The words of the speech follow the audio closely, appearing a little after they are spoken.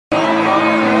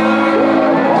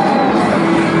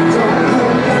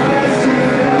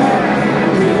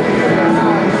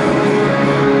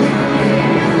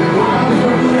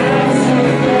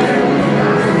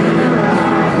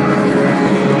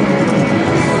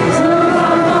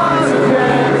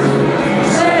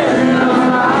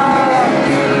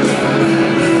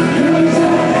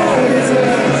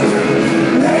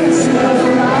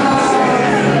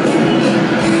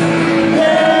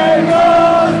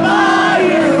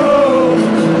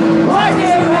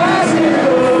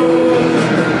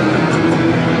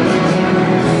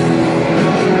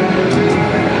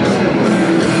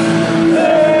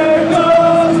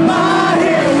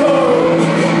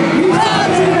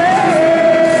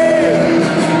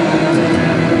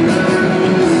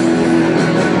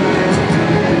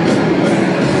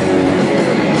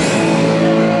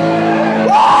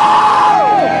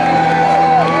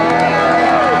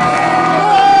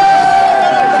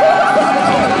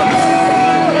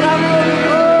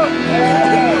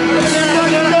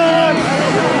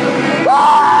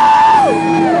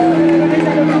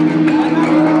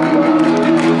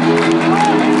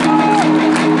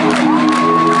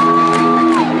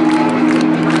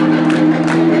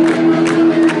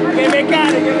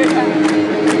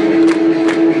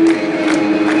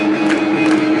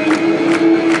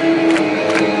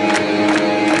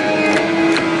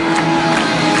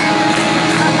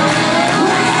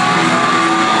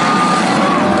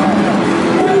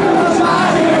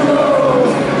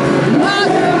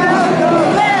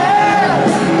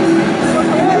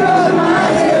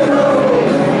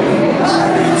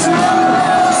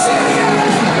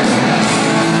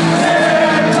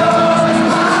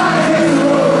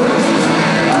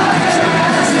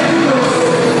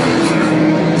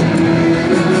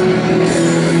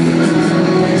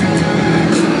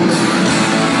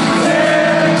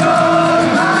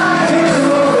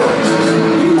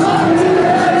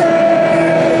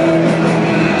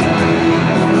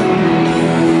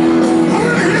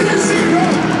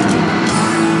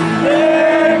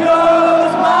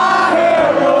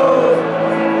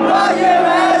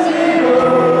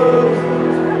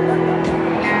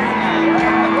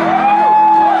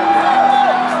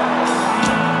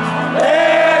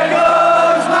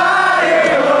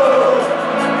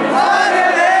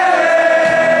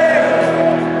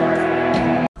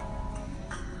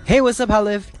what's up,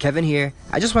 Halif? Kevin here.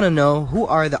 I just want to know who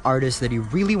are the artists that you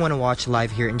really want to watch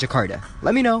live here in Jakarta.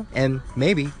 Let me know, and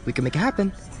maybe we can make it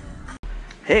happen.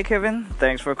 Hey Kevin,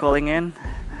 thanks for calling in.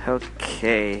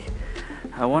 Okay,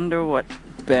 I wonder what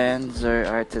bands or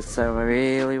artists I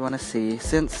really want to see,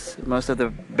 since most of the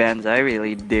bands I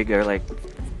really dig are like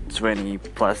 20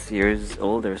 plus years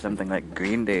old or something, like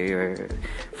Green Day or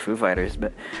Foo Fighters.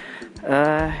 But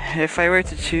if I were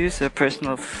to choose, a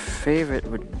personal favorite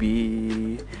would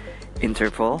be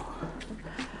Interpol,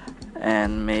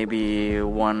 and maybe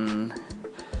one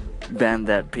band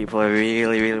that people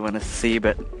really want to see,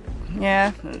 but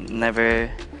yeah, it's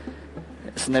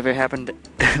never happened.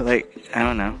 Like, I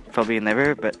don't know, probably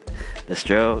never, but The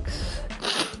Strokes.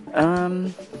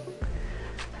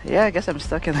 Yeah, I guess I'm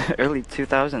stuck in the early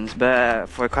 2000s, but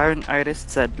for current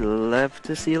artists, I'd love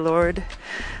to see Lorde.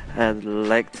 I'd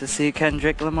like to see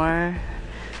Kendrick Lamar.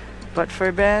 But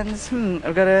for bands,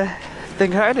 I've gotta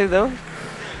think harder though.